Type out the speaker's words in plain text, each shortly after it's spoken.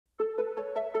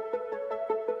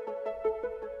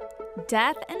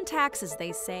Death and taxes,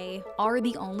 they say, are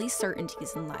the only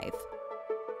certainties in life.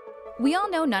 We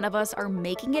all know none of us are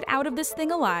making it out of this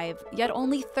thing alive, yet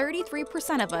only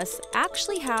 33% of us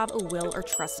actually have a will or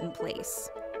trust in place.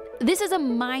 This is a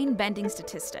mind-bending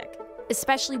statistic,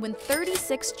 especially when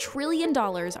 $36 trillion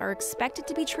are expected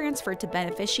to be transferred to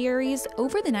beneficiaries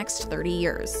over the next 30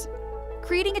 years.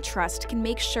 Creating a trust can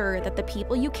make sure that the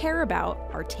people you care about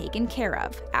are taken care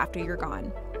of after you're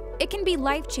gone. It can be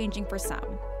life-changing for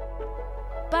some.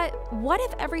 But what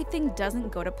if everything doesn't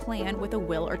go to plan with a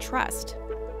will or trust?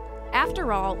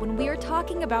 After all, when we are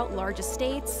talking about large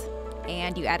estates,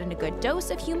 and you add in a good dose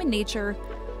of human nature,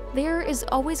 there is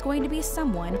always going to be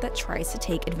someone that tries to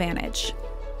take advantage.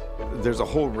 There's a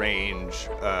whole range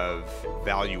of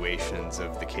valuations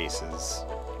of the cases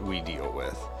we deal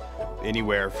with.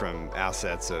 Anywhere from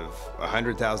assets of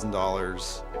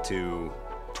 $100,000 to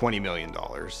 $20 million.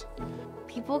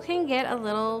 People can get a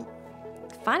little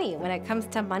funny when it comes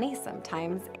to money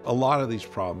sometimes. A lot of these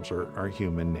problems are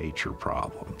human nature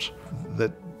problems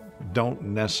that don't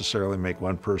necessarily make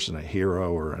one person a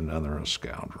hero or another a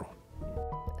scoundrel.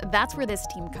 That's where this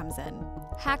team comes in.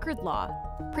 Hackard Law,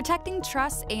 protecting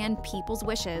trusts and people's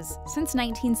wishes since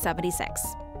 1976.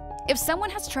 If someone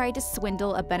has tried to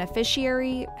swindle a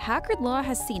beneficiary, Hackard Law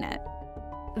has seen it.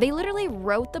 They literally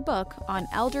wrote the book on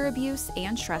elder abuse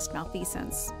and trust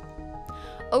malfeasance.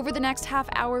 Over the next half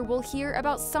hour, we'll hear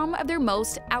about some of their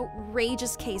most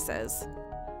outrageous cases,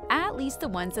 at least the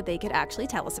ones that they could actually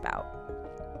tell us about.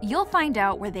 You'll find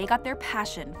out where they got their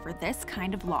passion for this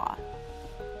kind of law.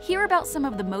 Hear about some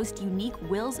of the most unique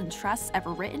wills and trusts ever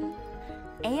written,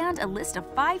 and a list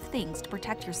of 5 things to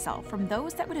protect yourself from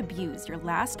those that would abuse your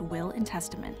last will and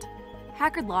testament.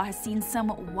 Hackard Law has seen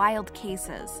some wild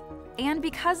cases, and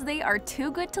because they are too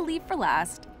good to leave for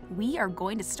last, we are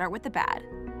going to start with the bad.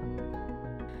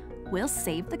 We'll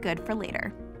save the good for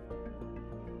later.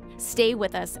 Stay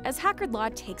with us as Hackard Law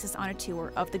takes us on a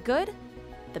tour of the good,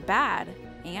 the bad,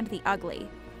 and the ugly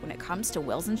when it comes to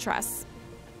wills and trusts.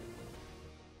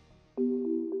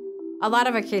 A lot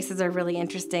of our cases are really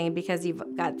interesting because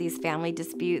you've got these family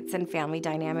disputes and family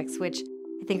dynamics, which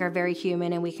I think are very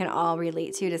human and we can all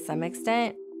relate to some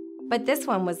extent. But this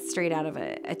one was straight out of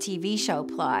a TV show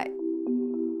plot.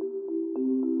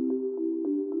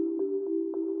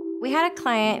 We had a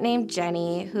client named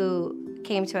Jenny who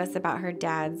came to us about her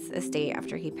dad's estate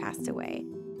after he passed away.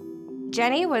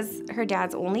 Jenny was her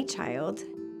dad's only child.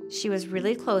 She was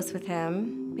really close with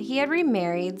him. He had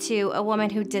remarried to a woman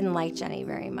who didn't like Jenny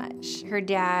very much. Her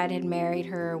dad had married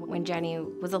her when Jenny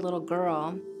was a little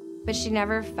girl, but she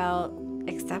never felt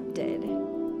accepted.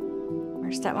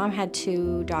 Her stepmom had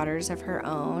 2 daughters of her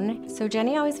own, so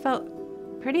Jenny always felt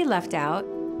pretty left out.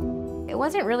 It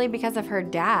wasn't really because of her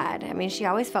dad. I mean, she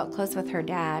always felt close with her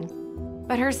dad,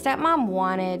 but her stepmom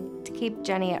wanted to keep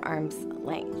Jenny at arm's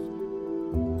length.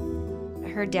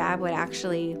 Her dad would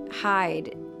actually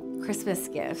hide Christmas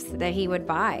gifts that he would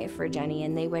buy for Jenny,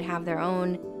 and they would have their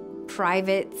own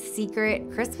private,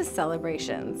 secret Christmas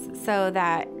celebrations so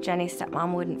that Jenny's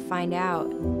stepmom wouldn't find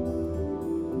out.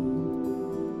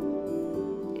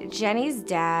 Jenny's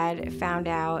dad found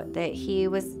out that he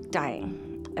was dying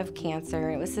of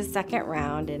cancer. It was his 2nd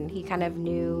round, and he kind of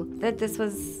knew that this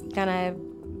was gonna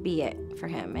be it for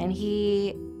him. And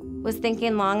he was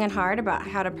thinking long and hard about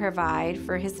how to provide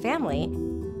for his family.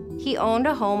 He owned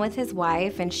a home with his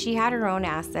wife, and she had her own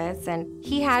assets, and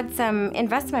he had some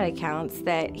investment accounts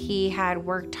that he had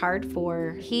worked hard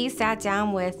for. He sat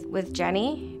down with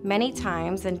Jenny many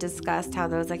times and discussed how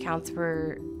those accounts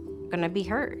were gonna be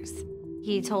hers.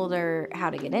 He told her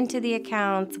how to get into the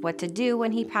accounts, what to do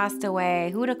when he passed away,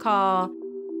 who to call.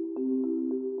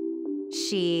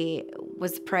 She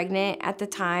was pregnant at the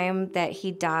time that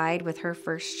he died with her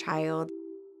first child.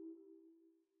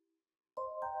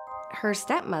 Her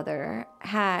stepmother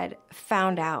had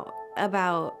found out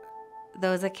about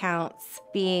those accounts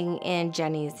being in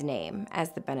Jenny's name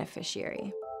as the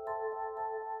beneficiary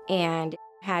and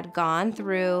had gone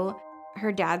through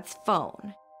her dad's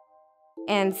phone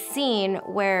and seen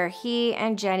where he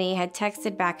and Jenny had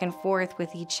texted back and forth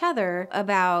with each other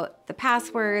about the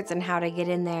passwords and how to get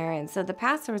in there. And so the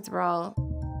passwords were all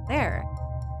there.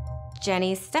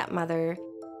 Jenny's stepmother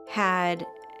had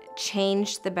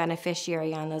changed the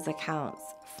beneficiary on those accounts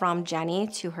from Jenny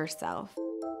to herself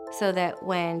so that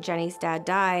when Jenny's dad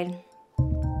died,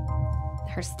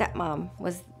 her stepmom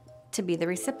was to be the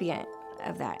recipient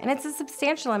of that. And it's a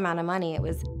substantial amount of money. It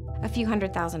was a few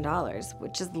 $100,000,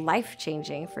 which is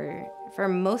life-changing for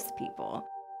most people.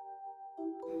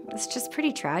 It's just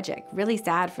pretty tragic, really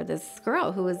sad for this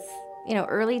girl who was,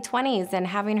 early 20s and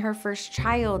having her first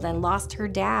child and lost her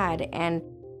dad. And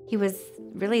he was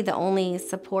really the only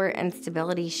support and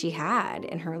stability she had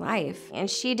in her life. And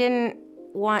she didn't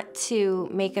want to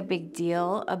make a big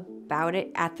deal about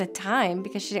it at the time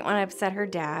because she didn't want to upset her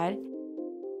dad.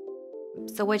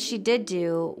 So what she did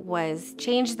do was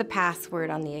change the password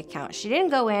on the account. She didn't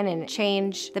go in and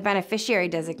change the beneficiary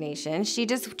designation. She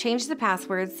just changed the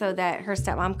password so that her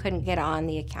stepmom couldn't get on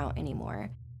the account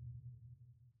anymore.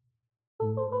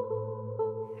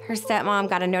 Her stepmom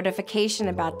got a notification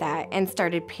about that and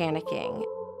started panicking.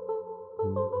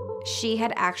 She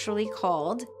had actually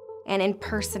called and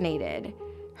impersonated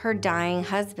her dying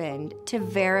husband to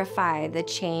verify the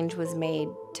change was made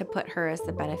to put her as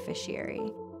the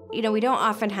beneficiary. You know, we don't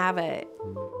often have a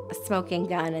smoking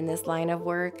gun in this line of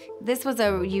work. This was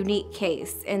a unique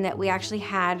case in that we actually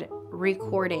had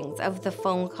recordings of the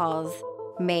phone calls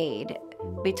made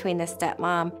between the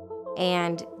stepmom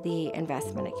and the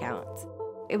investment accounts.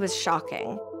 It was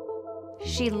shocking.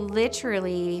 She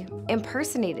literally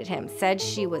impersonated him, said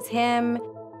she was him,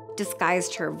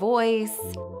 disguised her voice.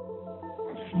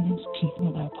 My name's Keith,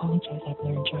 and I apologize. I have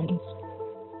laryngitis.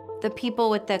 The people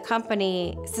with the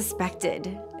company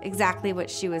suspected exactly what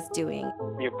she was doing.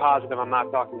 You're positive I'm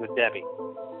not talking to Debbie?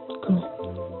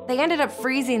 Cool. They ended up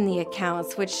freezing the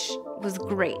accounts, which was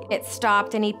great. It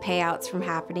stopped any payouts from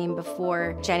happening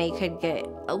before Jenny could get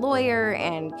a lawyer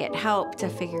and get help to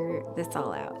figure this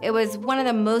all out. It was one of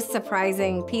the most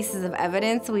surprising pieces of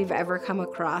evidence we've ever come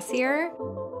across here.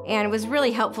 And it was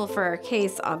really helpful for our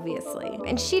case, obviously.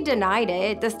 And she denied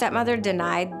it. The stepmother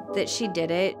denied that she did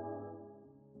it.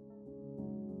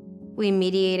 We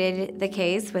mediated the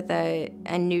case with a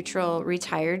neutral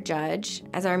retired judge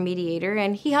as our mediator,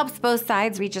 and he helps both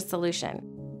sides reach a solution.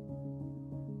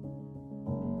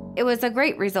 It was a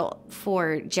great result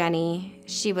for Jenny.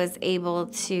 She was able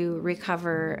to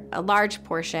recover a large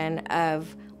portion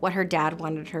of what her dad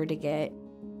wanted her to get.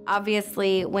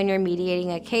 Obviously, when you're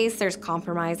mediating a case, there's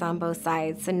compromise on both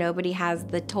sides, so nobody has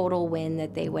the total win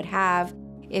that they would have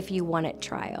if you won at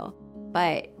trial.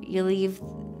 But you leave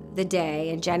the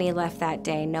day, and Jenny left that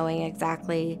day knowing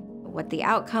exactly what the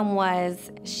outcome was.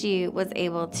 She was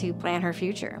able to plan her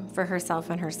future for herself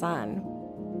and her son.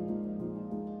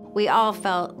 We all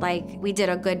felt like we did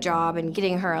a good job in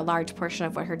getting her a large portion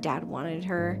of what her dad wanted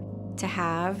her to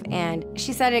have, and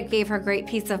she said it gave her great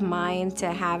peace of mind to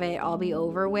have it all be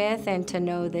over with and to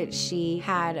know that she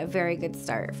had a very good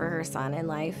start for her son in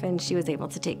life, and she was able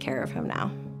to take care of him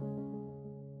now.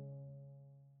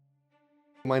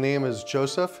 My name is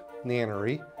Joseph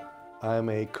Nannery.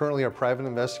 I'm currently a private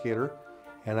investigator,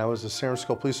 and I was a San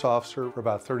Francisco police officer for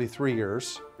about 33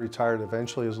 years. Retired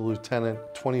eventually as a lieutenant.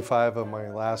 25 of my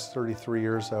last 33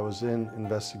 years I was in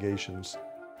investigations.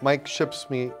 Mike ships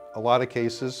me a lot of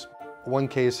cases. One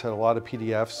case had a lot of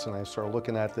PDFs, and I started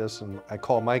looking at this, and I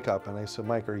called Mike up and I said,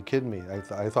 Mike, are you kidding me?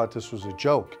 I thought this was a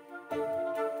joke.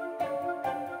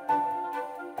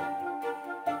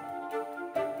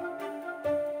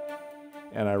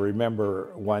 And I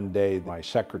remember one day my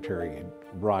secretary had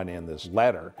brought in this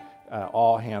letter,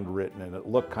 all handwritten, and it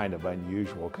looked kind of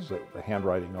unusual because the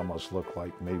handwriting almost looked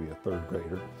like maybe a third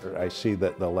grader. I see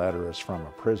that the letter is from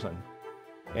a prison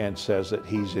and says that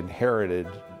he's inherited,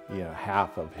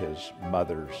 half of his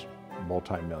mother's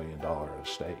multi-million-dollar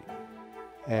estate.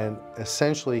 And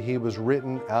essentially he was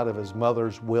written out of his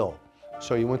mother's will.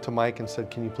 So he went to Mike and said,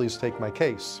 can you please take my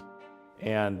case?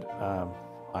 And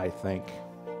I think,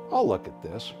 I'll look at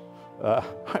this.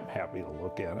 I'm happy to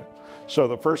look at it. So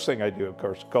the first thing I do, of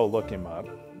course, go look him up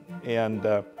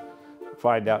and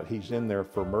find out he's in there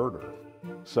for murder.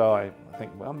 So I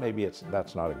think, well, maybe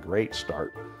that's not a great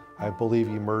start. I believe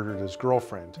he murdered his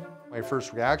girlfriend. My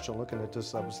first reaction looking at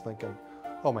this, I was thinking,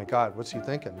 oh my God, what's he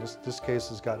thinking? This case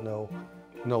has got no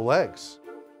legs.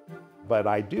 But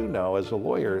I do know as a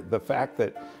lawyer, the fact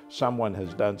that someone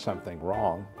has done something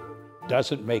wrong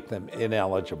doesn't make them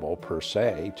ineligible per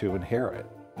se to inherit.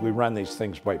 We run these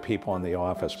things by people in the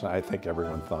office, and I think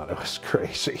everyone thought I was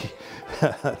crazy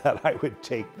that I would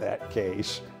take that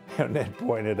case and then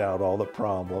pointed out all the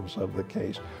problems of the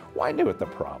case. Well, I knew what the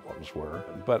problems were,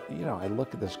 but I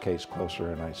look at this case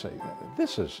closer and I say,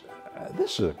 this is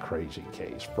a crazy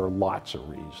case for lots of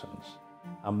reasons.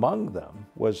 Among them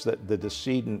was that the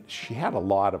decedent, she had a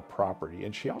lot of property,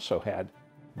 and she also had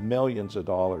millions of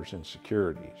dollars in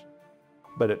securities.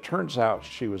 But it turns out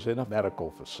she was in a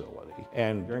medical facility,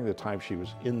 and during the time she was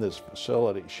in this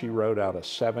facility, she wrote out a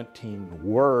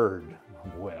 17-word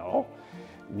will,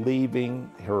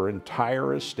 leaving her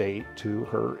entire estate to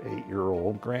her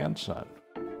 8-year-old grandson.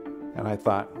 And I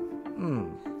thought,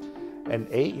 an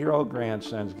 8-year-old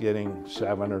grandson's getting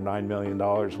 $7 or $9 million,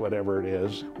 whatever it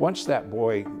is. Once that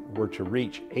boy were to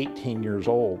reach 18 years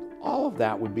old, all of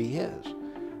that would be his.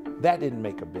 That didn't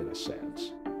make a bit of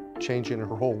sense. Changing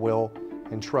her whole will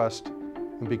and trust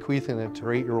and bequeathing it to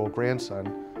her 8-year-old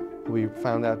grandson, we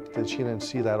found out that she didn't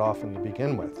see that often to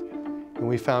begin with. And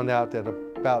we found out that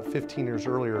about 15 years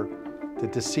earlier, the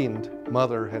decedent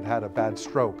mother had had a bad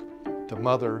stroke. The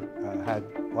mother had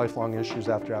lifelong issues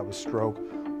after that with stroke,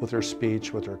 with her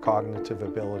speech, with her cognitive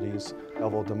abilities.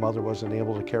 Although the mother wasn't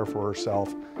able to care for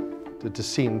herself, the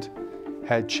decedent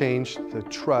had changed the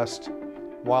trust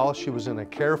while she was in a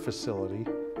care facility,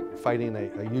 fighting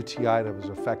a UTI that was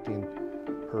affecting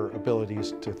her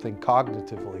abilities to think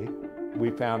cognitively.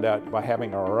 We found out by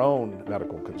having our own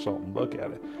medical consultant look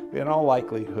at it, in all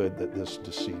likelihood that this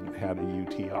decedent had a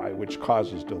UTI, which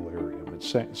causes delirium.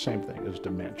 It's the same thing as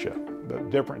dementia. The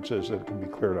difference is that it can be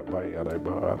cleared up by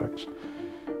antibiotics.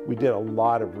 We did a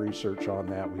lot of research on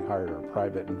that. We hired a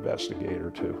private investigator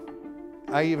too.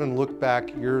 I even looked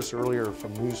back years earlier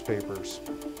from newspapers,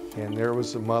 and there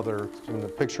was a mother in a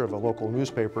picture of a local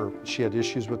newspaper. She had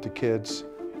issues with the kids.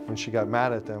 When she got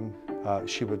mad at them,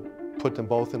 she would put them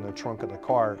both in the trunk of the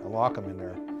car and lock them in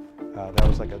there. That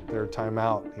was like their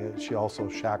timeout. She also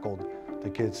shackled the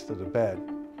kids to the bed.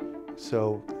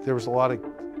 So there was a lot of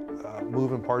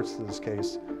moving parts to this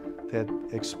case that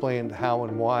explained how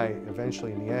and why,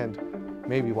 eventually in the end,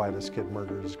 maybe why this kid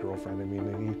murdered his girlfriend. I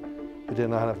mean, he did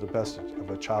not have the best of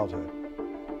a childhood.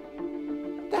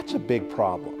 That's a big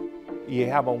problem. You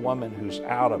have a woman who's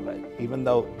out of it, even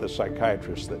though the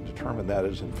psychiatrist that determined that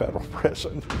is in federal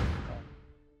prison.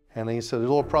 And he said, there's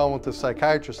a little problem with the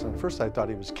psychiatrist. And at first I thought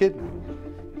he was kidding me.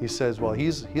 He says, well,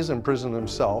 he's in prison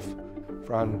himself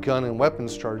on gun and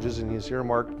weapons charges, and he's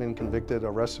earmarked, been convicted,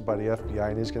 arrested by the FBI,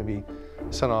 and he's going to be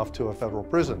sent off to a federal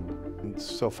prison. And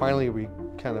so finally we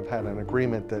kind of had an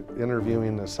agreement that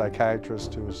interviewing the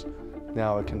psychiatrist, who's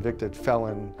now a convicted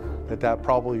felon, that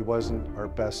probably wasn't our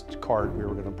best card we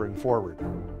were going to bring forward.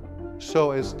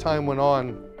 So as time went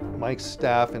on, Mike's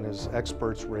staff and his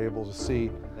experts were able to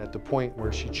see at the point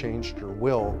where she changed her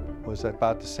will was at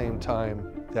about the same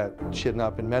time that she had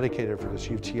not been medicated for this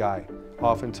UTI.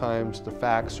 Oftentimes the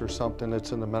facts or something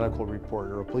that's in the medical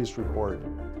report or a police report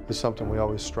is something we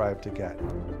always strive to get.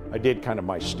 I did kind of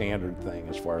my standard thing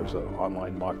as far as the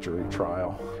online mock jury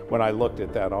trial. When I looked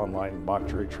at that online mock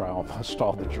jury trial, almost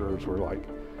all the jurors were like,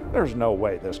 there's no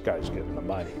way this guy's getting the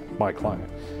money, my client,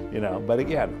 you know. But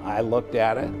again, I looked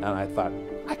at it and I thought,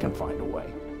 I can find a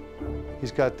way.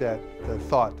 He's got that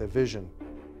thought, that vision.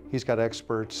 He's got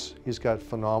experts, he's got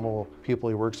phenomenal people.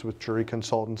 He works with jury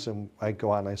consultants, and I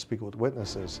go out and I speak with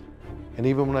witnesses. And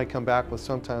even when I come back with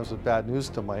sometimes with bad news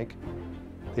to Mike,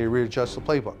 they readjust the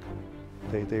playbook.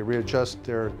 They readjust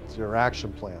their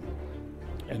action plan.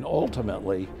 And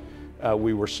ultimately,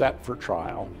 we were set for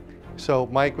trial. So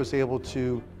Mike was able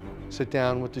to sit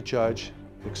down with the judge,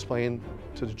 explain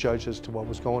to the judge as to what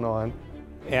was going on.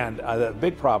 And the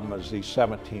big problem is these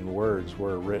 17 words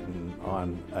were written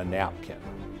on a napkin.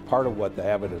 Part of what the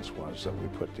evidence was that we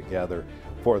put together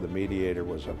for the mediator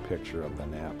was a picture of the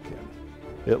napkin.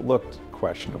 It looked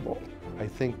questionable. I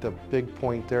think the big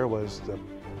point there was the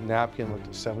napkin with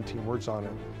the 17 words on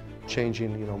it,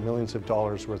 changing, you know, millions of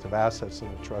dollars worth of assets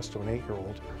in the trust to an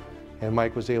 8-year-old. And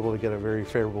Mike was able to get a very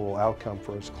favorable outcome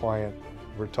for his client.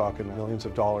 We're talking millions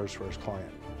of dollars for his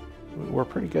client. We're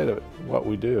pretty good at what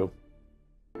we do.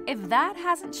 If that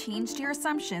hasn't changed your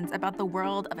assumptions about the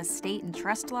world of estate and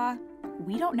trust law,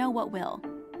 we don't know what will.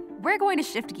 We're going to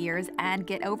shift gears and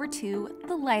get over to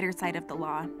the lighter side of the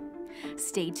law.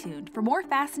 Stay tuned for more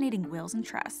fascinating wills and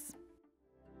trusts.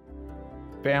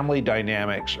 Family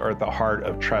dynamics are at the heart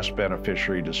of trust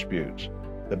beneficiary disputes.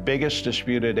 The biggest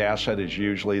disputed asset is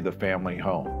usually the family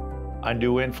home.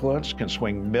 Undue influence can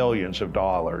swing millions of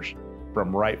dollars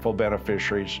from rightful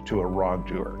beneficiaries to a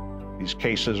wrongdoer. These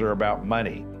cases are about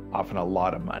money, often a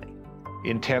lot of money.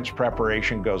 Intense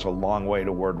preparation goes a long way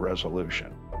toward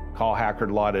resolution. Call Hackard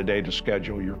Law today to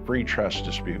schedule your free trust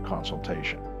dispute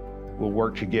consultation. We'll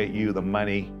work to get you the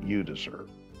money you deserve.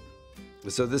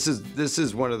 So this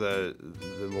is one of the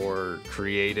more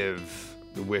creative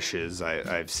wishes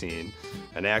I've seen,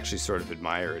 and I actually sort of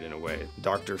admire it in a way.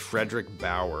 Dr. Frederick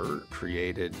Bauer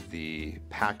created the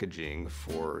packaging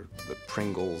for the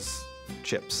Pringles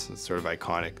chips, a sort of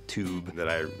iconic tube that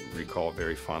I recall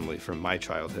very fondly from my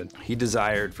childhood. He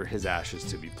desired for his ashes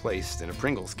to be placed in a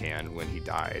Pringles can when he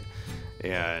died,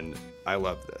 and I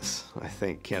love this.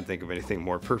 Can't think of anything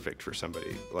more perfect for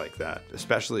somebody like that,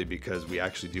 especially because we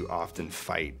actually do often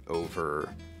fight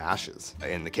over ashes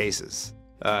in the cases.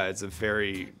 It's a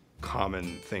very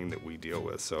common thing that we deal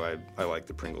with, so I like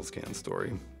the Pringles can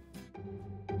story.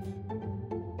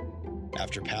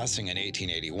 After passing in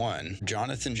 1881,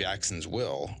 Jonathan Jackson's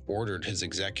will ordered his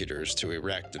executors to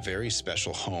erect a very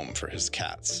special home for his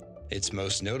cats. Its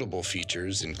most notable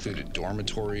features included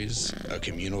dormitories, a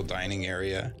communal dining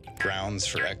area, grounds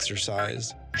for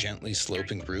exercise, gently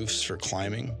sloping roofs for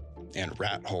climbing, and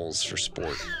rat holes for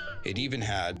sport. It even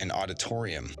had an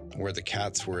auditorium where the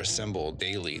cats were assembled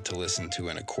daily to listen to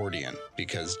an accordion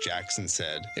because Jackson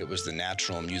said it was the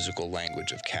natural musical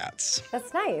language of cats.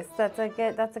 That's nice. That's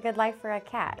a good life for a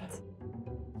cat.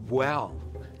 Well,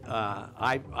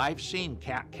 I've seen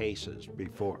cat cases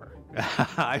before.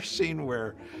 I've seen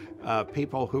where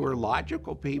people who are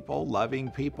logical people,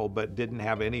 loving people, but didn't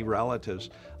have any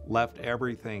relatives, left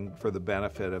everything for the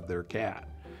benefit of their cat.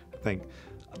 I think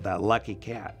that lucky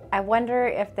cat. I wonder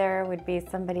if there would be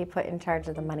somebody put in charge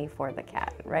of the money for the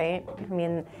cat, right? I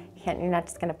mean, you're not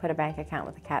just going to put a bank account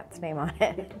with a cat's name on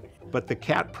it. But the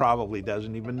cat probably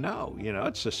doesn't even know. You know,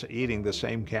 it's just eating the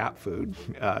same cat food,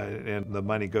 and the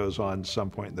money goes on some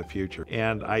point in the future.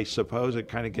 And I suppose it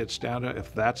kind of gets down to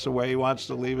if that's the way he wants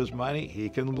to leave his money, he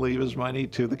can leave his money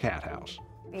to the cat house.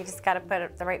 You just got to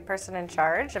put the right person in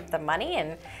charge of the money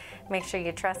and make sure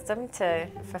you trust them to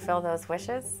fulfill those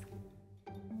wishes.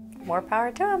 More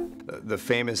power to him. The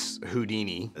famous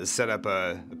Houdini set up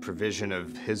a provision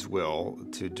of his will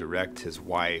to direct his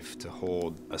wife to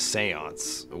hold a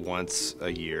seance once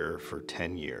a year for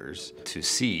 10 years to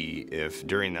see if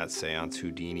during that seance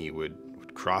Houdini would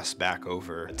cross back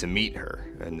over to meet her.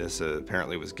 And this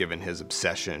apparently was given his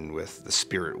obsession with the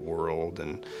spirit world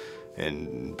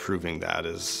and proving that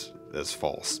as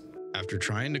false. After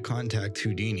trying to contact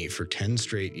Houdini for 10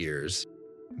 straight years,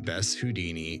 Bess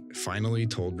Houdini finally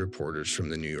told reporters from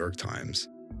the New York Times,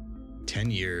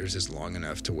 10 years is long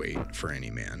enough to wait for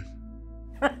any man.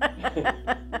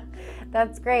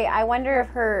 That's great. I wonder if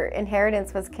her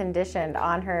inheritance was conditioned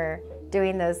on her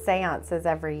doing those seances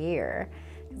every year.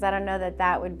 Because I don't know that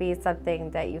that would be something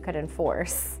that you could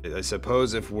enforce. I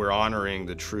suppose if we're honoring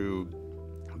the true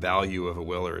value of a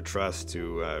will or a trust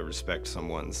to respect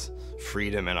someone's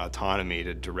freedom and autonomy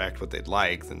to direct what they'd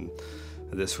like, then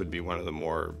this would be one of the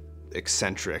more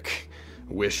eccentric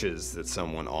wishes that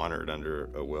someone honored under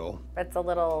a will. It's a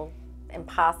little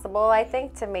impossible, I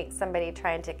think, to make somebody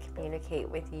trying to communicate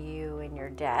with you in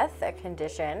your death a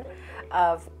condition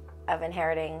of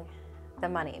inheriting the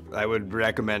money. I would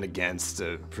recommend against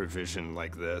a provision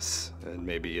like this and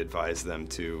maybe advise them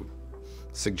to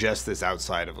suggest this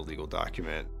outside of a legal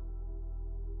document.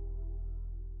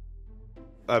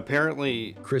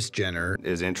 Apparently, Kris Jenner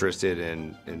is interested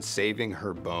in saving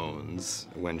her bones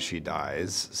when she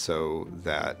dies so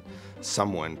that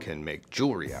someone can make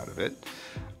jewelry out of it.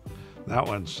 That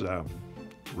one's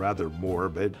rather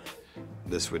morbid.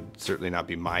 This would certainly not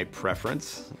be my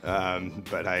preference,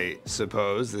 but I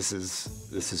suppose this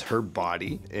is her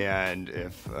body, and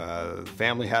if the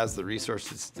family has the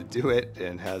resources to do it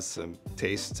and has some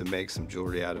taste to make some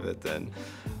jewelry out of it, then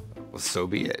well, so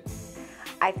be it.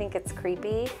 I think it's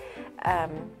creepy,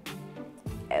 but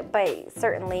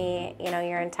certainly, you know,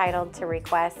 you're entitled to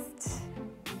request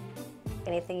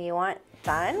anything you want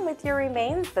done with your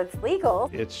remains that's legal.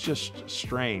 It's just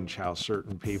strange how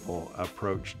certain people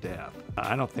approach death.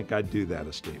 I don't think I'd do that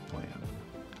estate plan.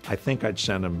 I think I'd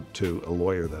send them to a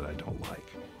lawyer that I don't like.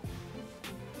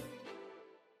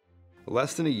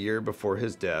 Less than a year before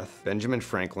his death, Benjamin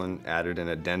Franklin added an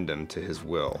addendum to his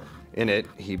will. In it,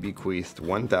 he bequeathed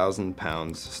 1,000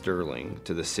 pounds sterling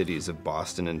to the cities of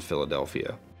Boston and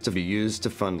Philadelphia to be used to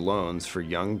fund loans for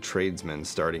young tradesmen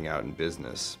starting out in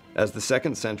business. As the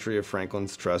second century of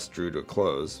Franklin's trust drew to a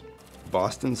close,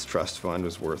 Boston's trust fund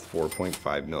was worth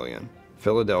 $4.5 million.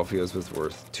 Philadelphia's was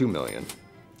worth $2 million.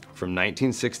 From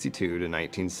 1962 to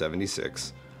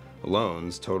 1976,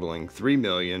 loans totaling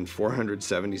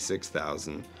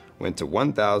 $3,476,000 went to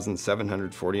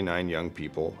 1,749 young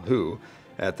people who,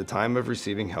 at the time of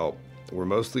receiving help, were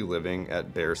mostly living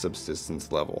at bare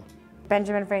subsistence level.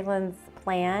 Benjamin Franklin's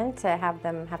plan to have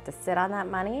them have to sit on that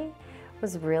money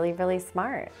was really, really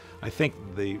smart. I think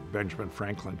the Benjamin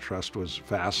Franklin Trust was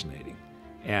fascinating,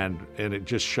 and it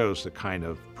just shows the kind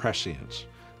of prescience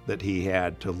that he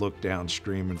had to look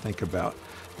downstream and think about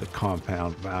the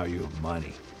compound value of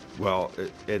money. Well,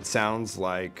 it sounds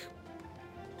like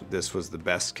this was the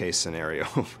best case scenario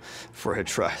for a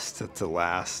trust to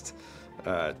last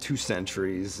 2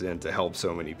 centuries and to help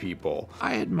so many people.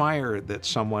 I admire that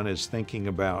someone is thinking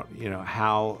about, you know,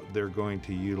 how they're going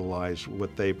to utilize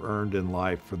what they've earned in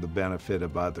life for the benefit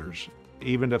of others,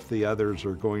 even if the others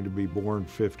are going to be born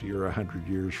 50 or 100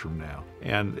 years from now.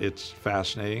 And it's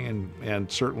fascinating,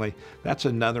 and certainly that's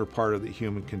another part of the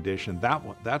human condition.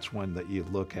 That's one that you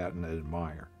look at and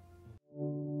admire.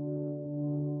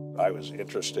 I was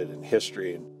interested in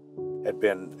history and had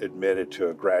been admitted to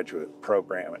a graduate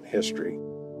program in history.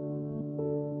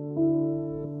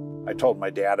 I told my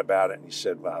dad about it, and he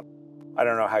said, well, I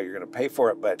don't know how you're going to pay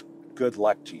for it, but good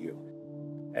luck to you.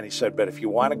 And he said, but if you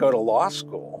want to go to law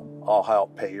school, I'll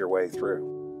help pay your way through.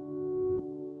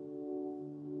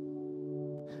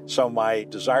 So my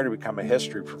desire to become a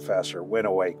history professor went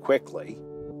away quickly,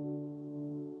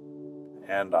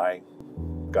 and I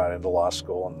got into law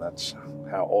school, and that's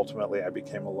how ultimately I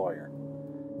became a lawyer.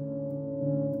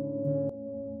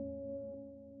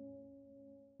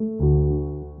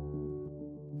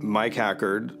 Mike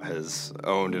Hackard has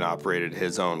owned and operated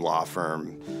his own law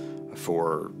firm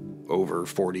for over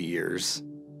 40 years.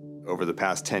 Over the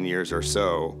past 10 years or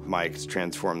so, Mike's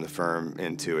transformed the firm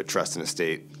into a trust and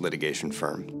estate litigation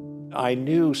firm. I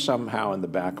knew somehow in the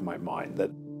back of my mind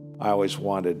that I always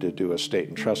wanted to do estate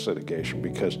and trust litigation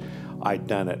because I'd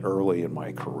done it early in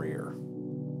my career.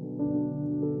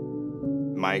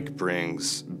 Mike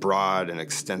brings broad and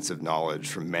extensive knowledge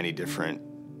from many different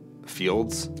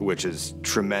fields, which is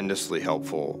tremendously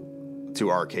helpful to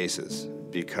our cases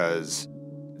because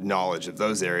knowledge of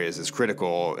those areas is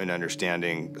critical in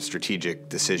understanding strategic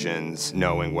decisions,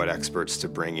 knowing what experts to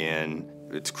bring in.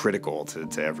 It's critical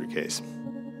to every case.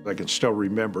 I can still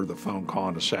remember the phone call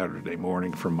on a Saturday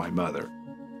morning from my mother.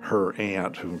 Her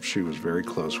aunt, whom she was very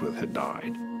close with, had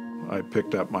died. I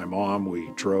picked up my mom,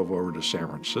 we drove over to San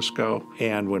Francisco,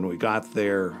 and when we got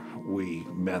there, we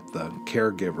met the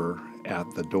caregiver at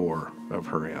the door of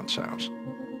her aunt's house.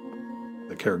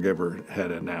 The caregiver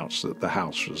had announced that the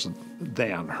house was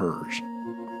then hers.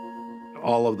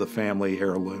 All of the family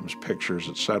heirlooms, pictures,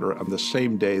 etc., on the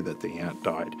same day that the aunt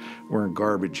died were in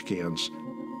garbage cans.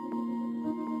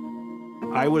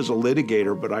 I was a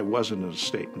litigator, but I wasn't an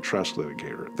estate and trust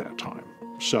litigator at that time.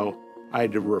 So I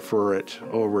had to refer it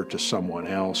over to someone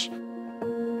else.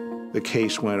 The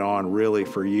case went on really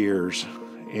for years,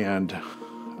 and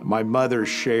my mother's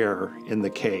share in the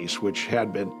case, which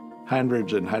had been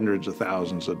hundreds and hundreds of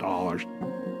thousands of dollars,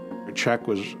 a check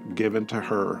was given to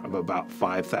her of about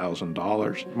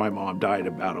 $5,000. My mom died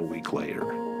about a week later.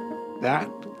 That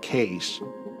case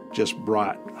just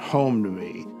brought home to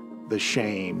me the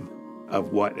shame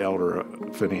of what elder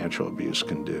financial abuse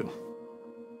can do.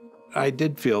 I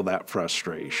did feel that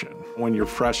frustration. When you're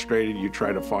frustrated, you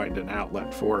try to find an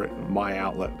outlet for it. My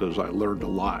outlet was I learned a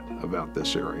lot about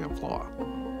this area of law,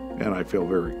 and I feel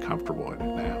very comfortable in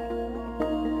it now.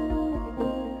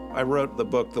 I wrote the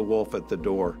book, The Wolf at the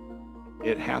Door.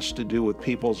 It has to do with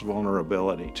people's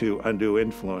vulnerability to undue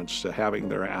influence, to having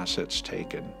their assets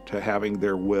taken, to having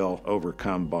their will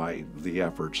overcome by the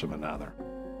efforts of another.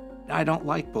 I don't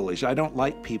like bullies. I don't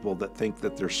like people that think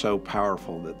that they're so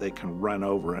powerful that they can run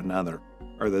over another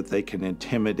or that they can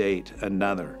intimidate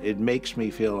another. It makes me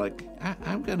feel like,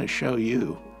 I'm going to show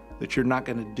you that you're not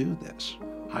going to do this.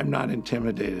 I'm not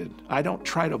intimidated. I don't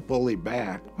try to bully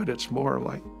back, but it's more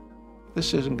like,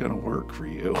 this isn't going to work for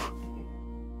you.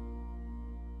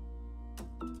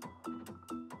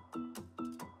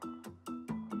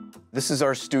 This is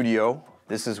our studio.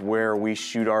 This is where we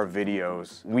shoot our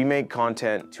videos. We make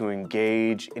content to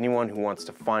engage anyone who wants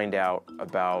to find out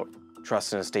about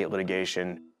trust and estate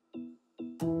litigation.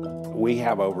 We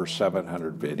have over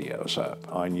 700 videos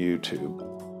up on YouTube.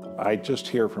 I just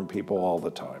hear from people all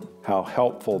the time how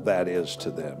helpful that is to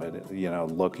them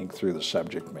and, looking through the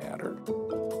subject matter.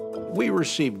 We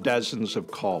receive dozens of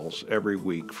calls every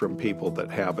week from people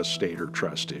that have estate or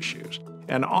trust issues.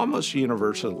 And almost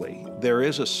universally, there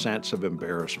is a sense of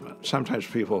embarrassment. Sometimes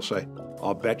people say,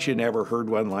 I'll bet you never heard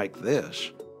one like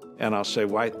this. And I'll say,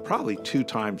 why, probably 2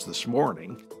 times this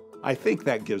morning. I think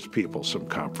that gives people some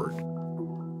comfort.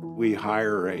 We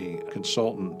hire a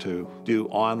consultant to do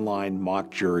online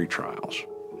mock jury trials,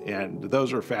 and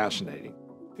those are fascinating.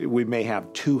 We may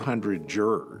have 200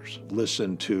 jurors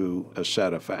listen to a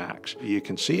set of facts. You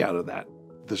can see out of that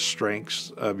the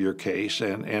strengths of your case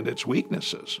and its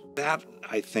weaknesses. That,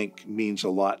 I think, means a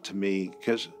lot to me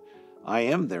because I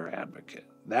am their advocate.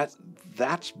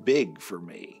 That's big for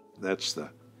me. That's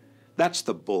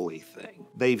the bully thing.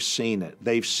 They've seen it.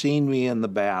 They've seen me in the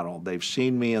battle. They've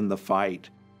seen me in the fight,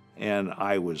 and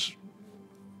I was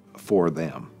for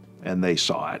them, and they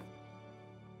saw it.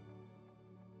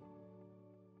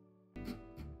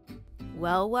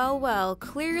 Well, well, well,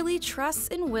 clearly trusts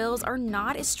and wills are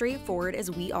not as straightforward as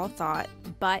we all thought.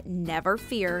 But never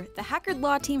fear, the Hackard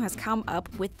Law team has come up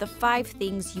with the 5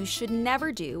 things you should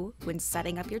never do when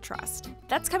setting up your trust.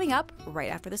 That's coming up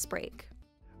right after this break.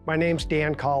 My name's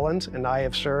Dan Collins, and I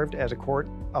have served as a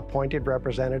court-appointed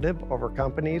representative over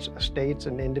companies, estates,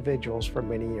 and individuals for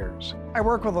many years. I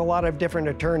work with a lot of different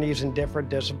attorneys in different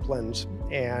disciplines,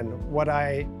 and what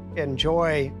I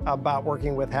enjoy about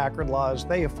working with Hackard Law is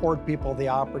they afford people the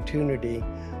opportunity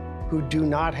who do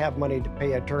not have money to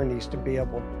pay attorneys to be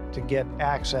able to get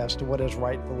access to what is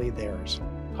rightfully theirs.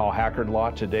 Call Hackard Law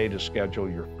today to schedule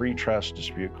your free trust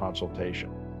dispute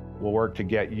consultation. We'll work to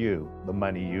get you the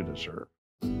money you deserve.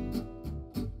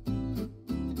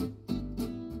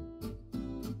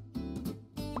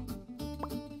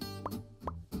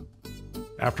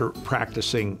 After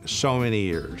practicing so many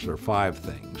years, there are 5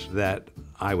 things that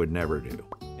I would never do.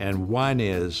 And one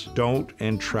is, don't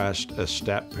entrust a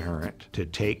step-parent to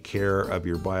take care of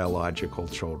your biological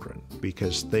children,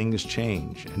 because things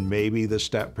change. And maybe the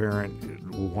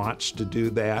step-parent wants to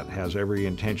do that, has every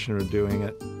intention of doing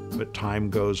it, but time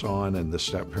goes on and the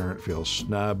step-parent feels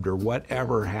snubbed or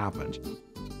whatever happens.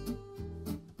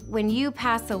 When you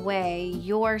pass away,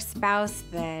 your spouse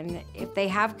then, if they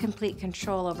have complete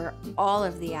control over all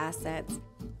of the assets,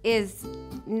 is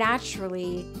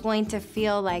naturally going to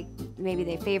feel like maybe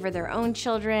they favor their own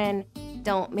children,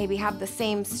 don't maybe have the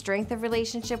same strength of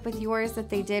relationship with yours that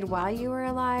they did while you were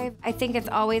alive. I think it's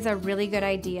always a really good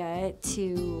idea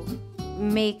to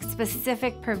make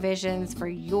specific provisions for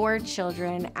your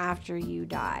children after you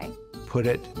die. Put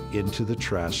it into the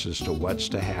trust as to what's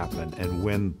to happen and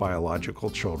when biological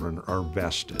children are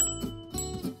vested.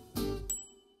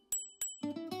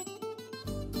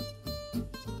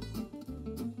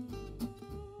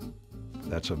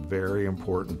 That's a very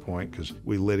important point because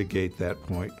we litigate that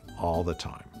point all the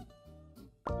time.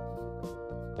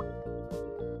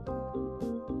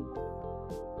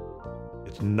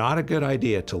 It's not a good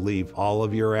idea to leave all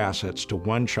of your assets to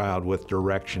one child with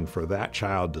direction for that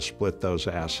child to split those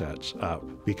assets up.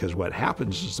 Because what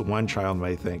happens is the one child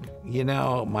may think, you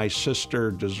know, my sister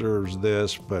deserves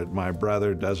this, but my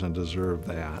brother doesn't deserve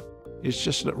that. It's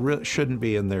just, it really shouldn't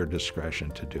be in their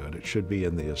discretion to do it. It should be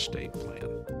in the estate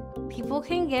plan. People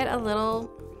can get a little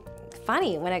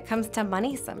funny when it comes to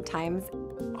money sometimes.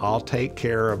 I'll take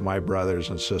care of my brothers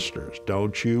and sisters.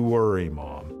 Don't you worry,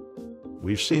 Mom.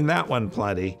 We've seen that one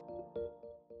plenty.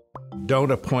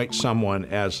 Don't appoint someone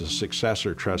as a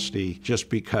successor trustee just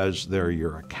because they're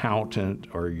your accountant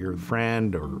or your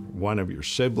friend or one of your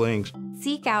siblings.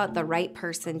 Seek out the right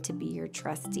person to be your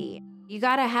trustee. You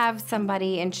gotta have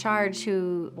somebody in charge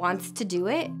who wants to do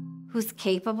it, who's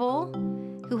capable,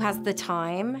 who has the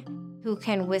time, who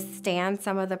can withstand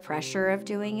some of the pressure of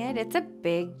doing it. It's a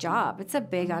big job. It's a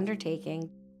big undertaking.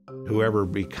 Whoever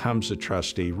becomes a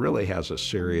trustee really has a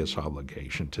serious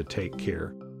obligation to take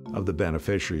care of the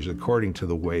beneficiaries according to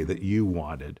the way that you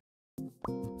wanted.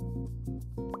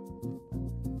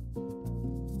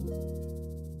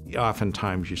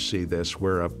 Oftentimes you see this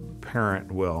where a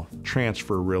parent will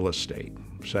transfer real estate,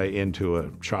 say into a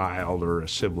child or a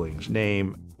sibling's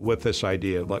name with this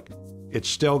idea, look, it's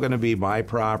still going to be my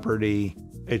property.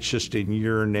 It's just in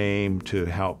your name to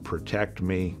help protect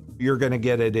me. You're going to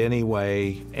get it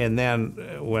anyway. And then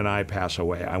when I pass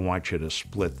away, I want you to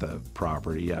split the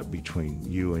property up between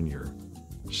you and your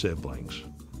siblings.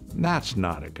 That's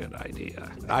not a good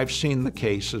idea. I've seen the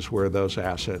cases where those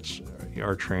assets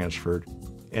are transferred,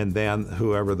 and then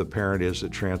whoever the parent is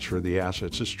that transferred the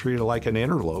assets is treated like an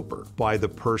interloper by the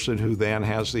person who then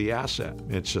has the asset.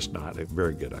 It's just not a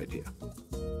very good idea.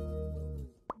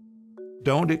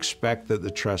 Don't expect that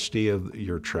the trustee of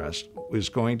your trust is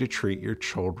going to treat your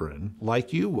children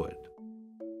like you would.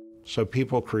 So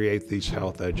people create these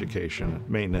health, education,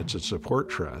 maintenance, and support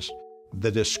trusts.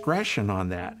 The discretion on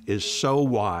that is so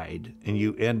wide, and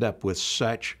you end up with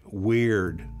such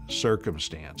weird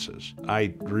circumstances.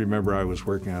 I remember I was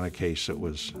working on a case that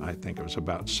was, I think it was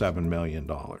about $7 million.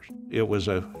 It was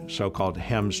a so-called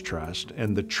HEMS trust,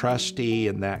 and the trustee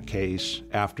in that case,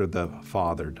 after the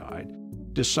father died,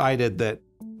 decided that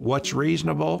what's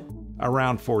reasonable?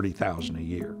 Around $40,000 a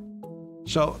year.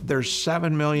 So there's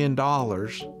 $7 million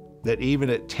that even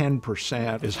at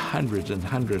 10% is hundreds and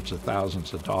hundreds of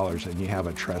thousands of dollars, and you have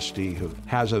a trustee who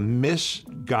has a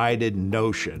misguided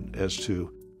notion as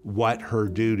to what her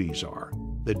duties are.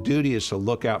 The duty is to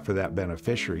look out for that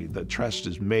beneficiary. The trust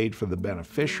is made for the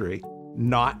beneficiary,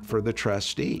 not for the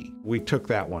trustee. We took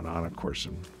that one on, of course,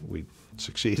 and we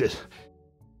succeeded.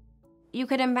 You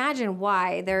could imagine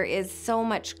why there is so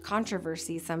much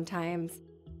controversy sometimes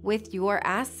with your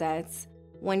assets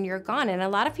when you're gone. And a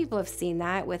lot of people have seen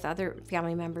that with other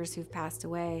family members who've passed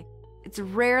away. It's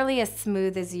rarely as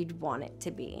smooth as you'd want it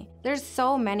to be. There's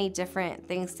so many different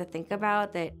things to think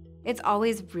about that it's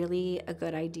always really a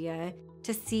good idea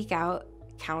to seek out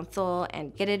counsel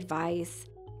and get advice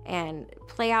and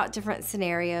play out different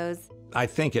scenarios. I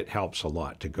think it helps a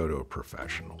lot to go to a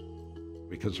professional,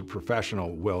 because a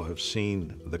professional will have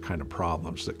seen the kind of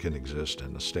problems that can exist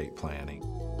in estate planning.